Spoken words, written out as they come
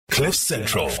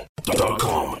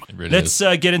CliffCentral.com. Let's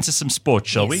get into some sport,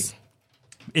 shall we?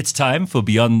 It's time for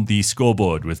Beyond the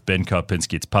Scoreboard with Ben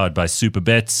Karpinski. It's powered by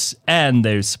Superbets, and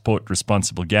they support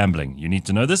responsible gambling. You need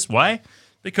to know this. Why?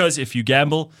 Because if you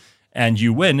gamble and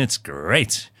you win, it's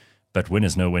great. But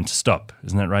winners know when to stop.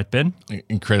 Isn't that right, Ben?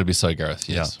 Incredibly so, Gareth,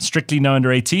 yes. Yeah. Strictly no under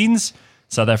 18s.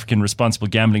 South African Responsible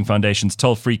Gambling Foundation's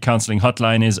toll-free counselling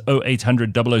hotline is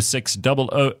 0800 006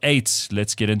 008.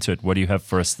 Let's get into it. What do you have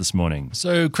for us this morning?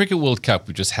 So, Cricket World Cup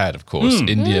we just had, of course.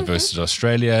 India versus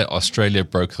Australia. Australia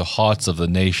broke the hearts of the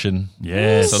nation.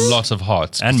 Yes. It's a lot of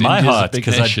hearts. And my India's heart, a big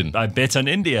because nation. I bet on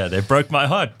India. They broke my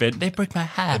heart, Ben. They broke my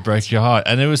heart. It broke your heart.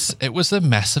 And it was a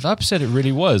massive upset. It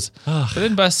really was. But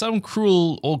then by some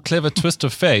cruel or clever twist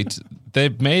of fate, they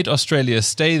made Australia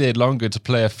stay there longer to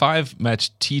play a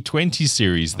 5-match T20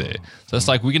 series there. So it's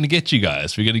like, we're going to get you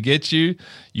guys. We're going to get you.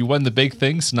 You won the big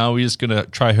things. Now we're just going to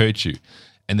try hurt you.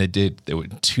 And they did. They were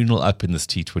 2-0 up in this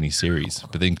T20 series.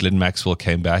 But then Glenn Maxwell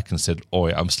came back and said,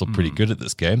 "Oi, I'm still pretty good at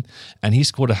this game." And he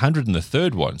scored 100 in the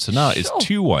third one. So now it's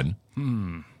 2-1.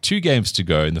 2 games to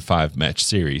go in the 5-match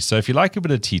series. So if you like a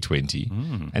bit of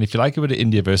T20 and if you like a bit of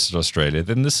India versus Australia,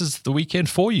 then this is the weekend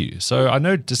for you. So I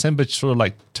know December sort of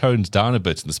like tones down a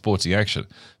bit in the sporting action,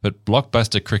 but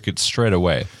blockbuster cricket straight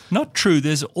away. Not true.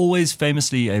 There's always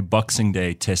famously a Boxing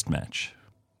Day test match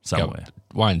somewhere.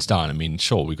 Winds down. I mean,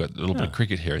 sure, we've got a little bit of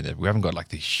cricket here and there. But we haven't got like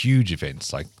the huge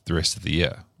events like the rest of the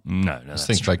year. No, that's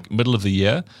Think true. like middle of the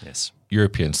year, Yes.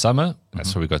 European summer,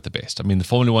 that's where we got the best. I mean, the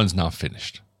Formula One's now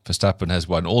finished. Verstappen has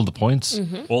won all the points.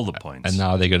 All the points. And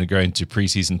now they're going to go into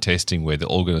preseason testing where they're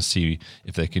all going to see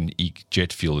if they can eke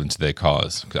jet fuel into their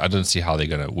cars. 'Cause I don't see how they're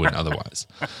going to win otherwise.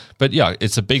 But yeah,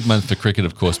 it's a big month for cricket,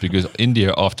 of course, because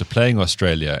India, after playing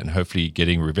Australia and hopefully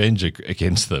getting revenge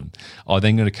against them, are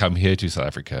then going to come here to South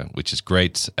Africa, which is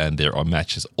great. And there are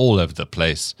matches all over the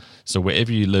place. So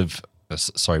wherever you live,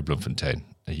 sorry, Bloemfontein.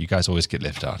 You guys always get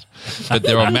left out. But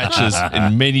there are matches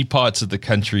in many parts of the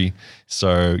country.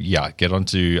 So, yeah, get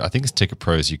onto, I think it's Ticket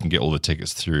Pros. You can get all the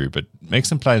tickets through. But make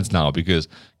some plans now because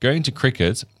going to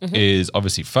cricket is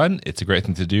obviously fun. It's a great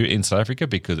thing to do in South Africa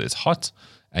because it's hot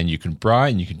and you can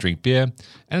braai and you can drink beer.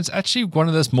 And it's actually one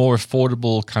of those more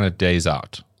affordable kind of days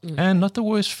out. And not the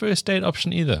worst first date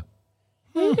option either.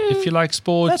 If you like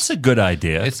sports. That's a good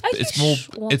idea.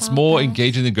 It's more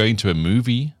engaging than going to a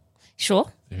movie.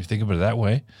 Sure. If you think about it that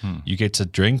way, you get to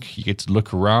drink, you get to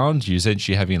look around, you're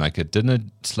essentially having like a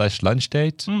dinner/lunch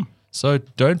date. So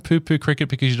don't poo-poo cricket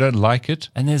because you don't like it.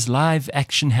 And there's live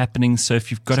action happening, so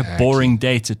if you've got a boring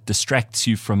date, it distracts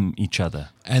you from each other.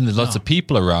 And there's lots of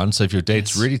people around, so if your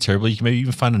date's really terrible, you can maybe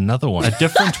even find another one. A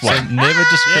different one. So never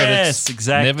discredit. Yes,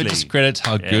 exactly. Never discredit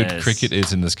how good Yes. cricket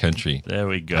is in this country. There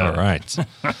we go. All right.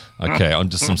 Okay, on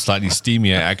to some slightly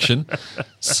steamier action.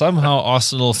 Somehow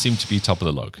Arsenal seem to be top of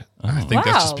the log. I think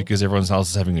that's just Wow. because everyone else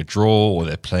is having a draw or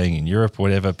they're playing in Europe or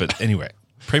whatever. But anyway,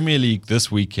 Premier League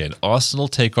this weekend. Arsenal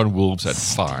take on Wolves at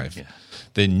 5.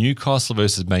 Then Newcastle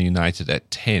versus Man United at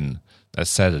 10.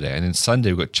 That's Saturday. And then Sunday,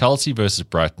 we've got Chelsea versus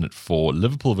Brighton at 4,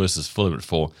 Liverpool versus Fulham at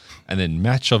 4, and then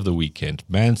match of the weekend,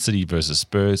 Man City versus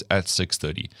Spurs at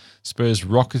 6:30. Spurs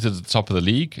rocketed to the top of the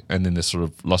league, and then they sort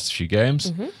of lost a few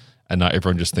games. And now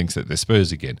everyone just thinks that they're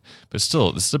Spurs again. But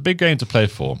still, this is a big game to play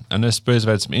for. I know Spurs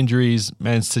have had some injuries.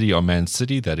 Man City are Man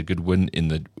City. They had a good win in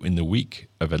the week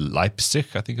over Leipzig,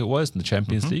 I think it was, in the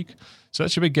Champions League. So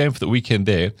that's a big game for the weekend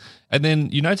there. And then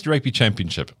United Rugby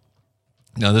Championship.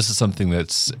 Now, this is something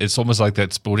it's almost like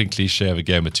that sporting cliche of a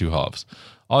game of two halves.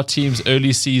 Our teams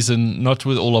early season, not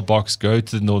with all our box, go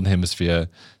to the Northern Hemisphere.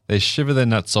 They shiver their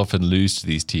nuts off and lose to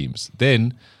these teams.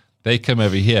 Then they come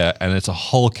over here and it's a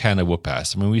whole can of whoop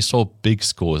ass. I mean, we saw big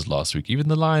scores last week. Even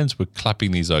the Lions were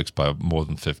clapping these Oaks by more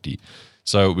than 50.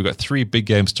 So we've got 3 big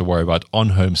games to worry about on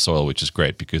home soil, which is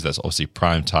great because that's obviously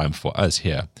prime time for us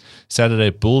here. Saturday,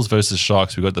 Bulls versus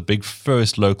Sharks. We've got the big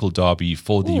first local derby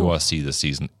for the URC this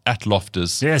season at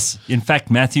Loftus. Yes. In fact,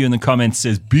 Matthew in the comments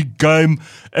says, big game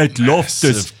at Loftus.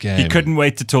 Massive game. He couldn't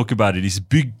wait to talk about it. He's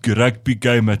big rugby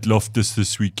game at Loftus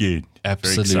this weekend. Very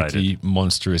Absolutely excited.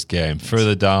 monstrous game.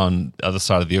 Further down, other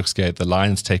side of the Oxgate, the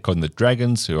Lions take on the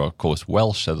Dragons, who are, of course,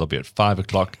 Welsh. So they'll be at 5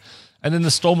 o'clock. And then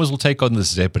the Stormers will take on the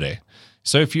Zebre.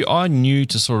 So if you are new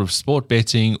to sort of sport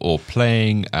betting or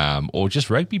playing or just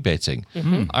rugby betting,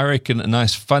 I reckon a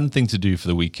nice fun thing to do for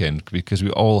the weekend, because we're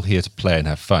all here to play and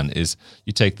have fun, is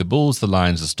you take the Bulls, the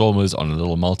Lions, the Stormers on a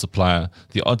little multiplier.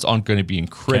 The odds aren't going to be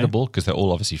incredible because they're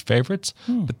all obviously favorites.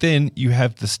 But then you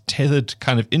have this tethered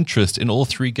kind of interest in all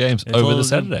 3 games over the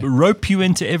Saturday. Rope you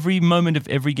into every moment of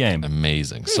every game.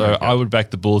 Amazing. So I would back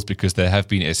the Bulls because they have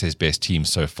been SA's best team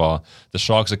so far. The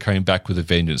Sharks are coming back with a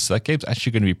vengeance. So that game's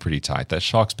actually going to be pretty tight. that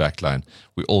Sharks backline,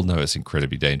 we all know it's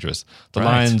incredibly dangerous. The Right.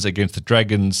 Lions against the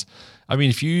Dragons. I mean,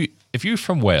 if you're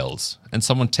from Wales and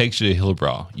someone takes you to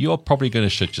Hillbrow, you are probably going to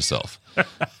shit yourself.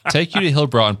 Take you to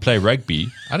Hillbrow and play rugby.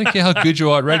 I don't care how good you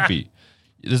are at rugby.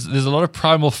 There's a lot of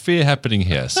primal fear happening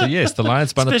here. So yes, the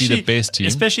Lions might not be the best team.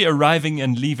 Especially arriving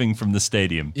and leaving from the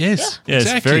stadium. Yes, Yeah,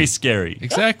 exactly. it's very scary.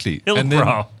 Exactly.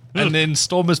 Hillbrow. And then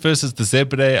Stormers versus the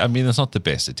Zebre. I mean, it's not the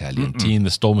best Italian team. The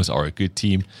Stormers are a good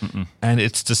team. And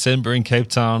it's December in Cape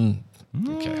Town.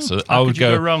 Okay, so I How would could you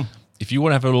go wrong? If you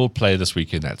want to have a little play this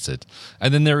weekend, that's it.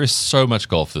 And then there is so much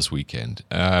golf this weekend,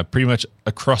 pretty much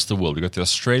across the world. We've got the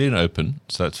Australian Open,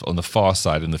 so that's on the far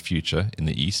side in the future, in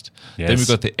the east. Yes. Then we've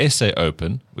got the SA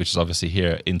Open, which is obviously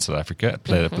here in South Africa, at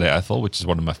Play Athol, which is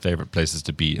one of my favorite places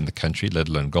to be in the country, let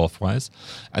alone golf-wise.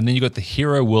 And then you've got the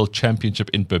Hero World Championship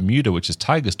in Bermuda, which is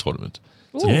Tiger's tournament.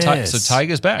 So, Yes. so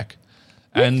Tiger's back.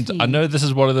 And I know this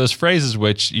is one of those phrases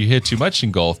which you hear too much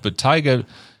in golf, but Tiger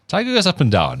goes up and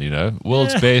down, you know.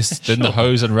 World's best, then the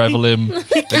hose unravel him,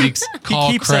 then he car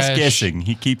He keeps crash, us guessing.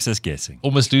 He keeps us guessing.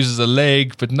 almost loses a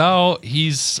leg, but now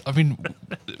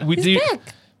we do back.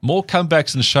 more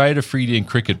comebacks than Shahid Afridi in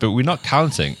cricket, but we're not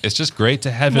counting. It's just great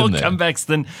to have More him there. comebacks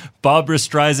than Barbara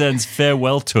Streisand's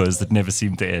farewell tours that never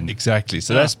seem to end. Exactly.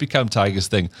 So that's become Tiger's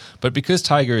thing. But because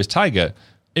Tiger is Tiger,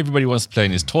 everybody wants to play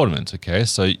in his tournament, okay?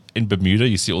 So in Bermuda,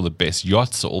 you see all the best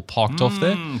yachts are all parked off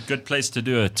there. Good place to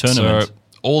do a tournament. So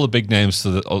all the big names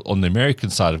on the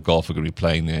American side of golf are going to be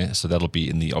playing there. So that'll be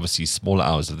in the obviously smaller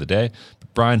hours of the day.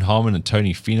 But Brian Harman and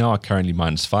Tony Finau are currently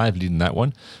 -5 leading that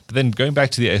one. But then going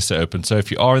back to the SA Open, so if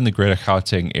you are in the greater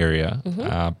Gauteng area,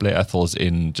 Blair Athol's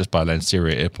in just by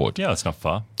Lanseria Airport. Yeah, it's not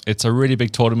far. It's a really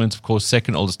big tournament, of course,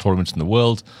 second oldest tournament in the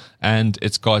world. And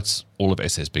it's got all of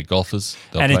SA's big golfers.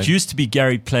 They'll And play. it used to be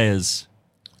Gary Player's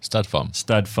Stud Farm.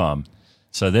 stud farm.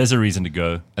 So there's a reason to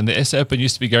go. And the SA Open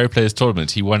used to be Gary Player's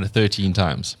tournament. He won it 13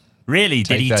 times. Really?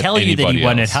 Take Did he that, tell you that he anybody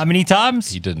won it else. how many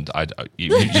times? He didn't.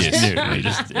 Yes.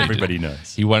 Yes. Everybody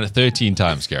knows. He won it 13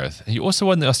 times, Gareth. He also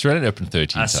won the Australian Open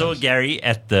 13 I times. saw Gary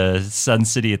at the Sun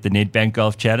City at the Nedbank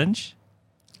Golf Challenge.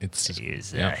 It's just, He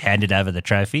was yeah. handed over the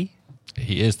trophy.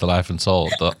 He is the life and soul,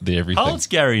 the everything. How old's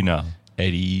Gary now?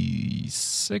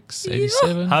 86,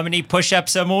 87? How many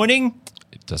push-ups a morning?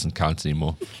 It doesn't count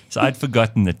anymore. So I'd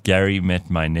forgotten that Gary met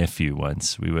my nephew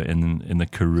once. We were in the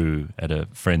Karoo at a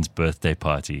friend's birthday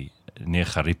party near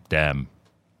Charib Dam.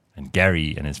 And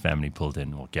Gary and his family pulled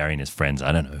in, or Gary and his friends,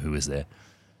 I don't know who was there.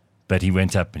 But he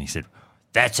went up and he said,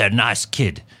 "That's a nice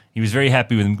kid." He was very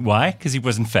happy with him. Why? Because he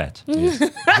wasn't fat.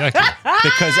 Exactly.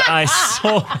 Because I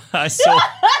saw,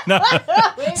 no.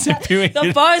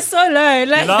 The bar is so low. You're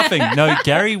Like, laughing. No,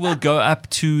 Gary will go up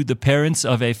to the parents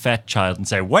of a fat child and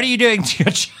say, "What are you doing to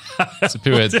your child?" So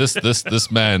period,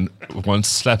 this man once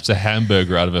slapped a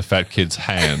hamburger out of a fat kid's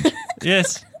hand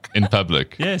Yes, in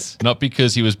public. yes, Not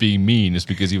because he was being mean, it's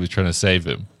because he was trying to save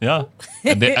him. yeah.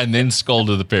 And then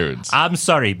scolded the parents. I'm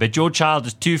sorry, but your child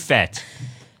is too fat.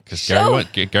 Because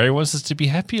Gary wants us to be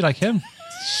happy like him.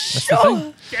 That's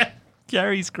the thing.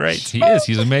 Gary's great. He is.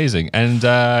 He's amazing. And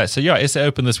so, yeah, SA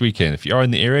Open this weekend. If you are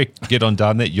in the area, get on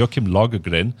down there. Joachim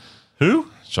Lagergren. Who?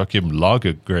 Joachim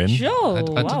Lagergren. Sure, I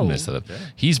wow. didn't mess that up.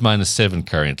 He's -7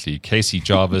 currently. Casey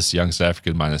Jarvis, young South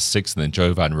African, -6. And then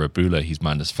Jovan Rabula, he's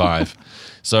 -5.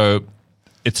 So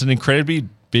it's an incredibly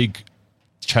big,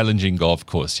 challenging golf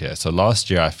course here. So last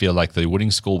year, I feel like the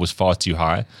winning score was far too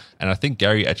high. And I think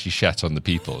Gary actually shat on the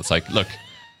people. It's like,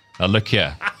 look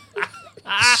here.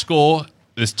 Score,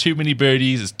 there's too many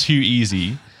birdies, it's too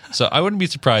easy. So I wouldn't be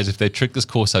surprised if they trick this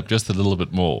course up just a little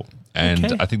bit more. And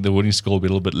Okay. I think the winning score will be a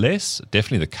little bit less.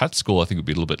 Definitely the cut score, I think, would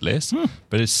be a little bit less.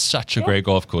 But it's such a great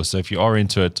golf course. So if you are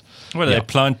into it, What, do yeah. they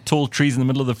plant tall trees in the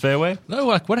middle of the fairway? No,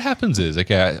 like what happens is,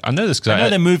 okay, I know this I know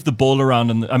because they move the ball around,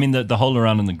 the hole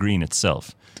around in the green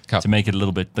itself cup. to make it a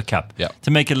little bit, the cup, Yeah.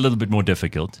 to make it a little bit more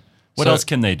difficult. What So- else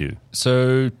can they do?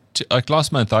 So, like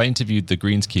last month, I interviewed the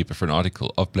greenskeeper for an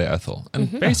article of Blair Athol.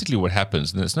 And basically what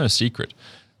happens, and it's no secret,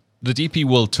 the DP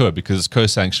World Tour, because it's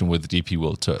co-sanctioned with the DP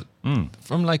World Tour,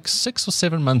 from like 6 or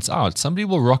 7 months out, somebody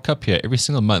will rock up here every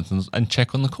single month and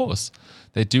check on the course.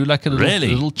 They do like a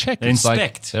little check. They It's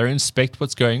inspect. Like they inspect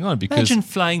what's going on because, Imagine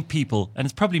flying people, and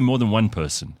it's probably more than one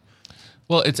person.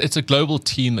 well, it's a global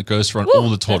team that goes around all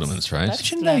the tournaments, right?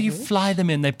 Imagine though you fly them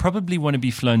in, they probably want to be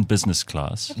flown business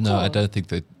class. No, I don't think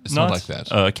that it's not like that.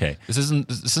 Oh, okay. This isn't.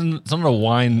 It's not a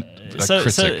wine So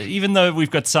critic. even though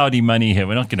we've got Saudi money here,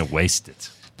 we're not going to waste it.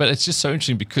 But it's just so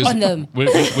interesting because On them.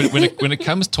 when it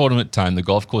comes tournament time, the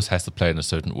golf course has to play in a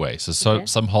certain way. So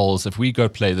some holes, if we go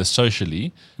play this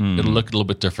socially, it'll look a little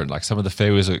bit different. Like some of the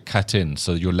fairways are cut in,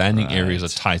 so your landing areas are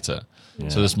tighter.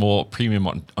 So there's more premium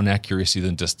on accuracy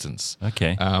than distance.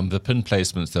 Okay. The pin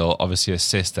placements, they'll obviously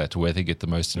assess that to where they get the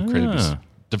most incredibly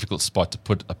difficult spot to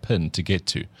put a pin to get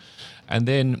to. And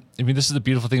then, I mean, this is the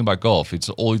beautiful thing about golf. It's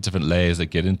all these different layers that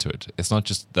get into it. It's not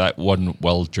just that one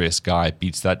well-dressed guy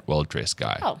beats that well-dressed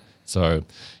guy. Oh. So,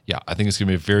 yeah, I think it's going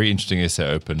to be a very interesting SA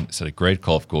Open. It's at a great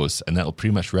golf course, and that'll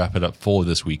pretty much wrap it up for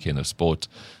this weekend of sport.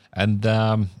 And,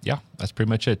 that's pretty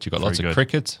much it. You've got lots of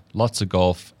cricket, lots of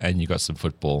golf, and you got some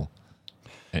football.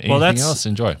 And anything else,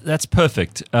 enjoy. That's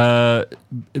perfect.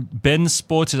 Ben's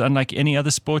sport is unlike any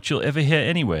other sport you'll ever hear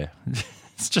anywhere.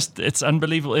 It's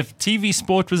unbelievable. If TV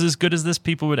sport was as good as this,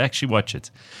 people would actually watch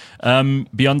it.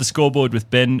 Beyond the Scoreboard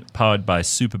with Ben, powered by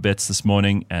Superbets this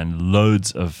morning, and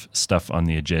loads of stuff on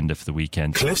the agenda for the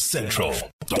weekend.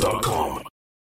 CliffCentral.com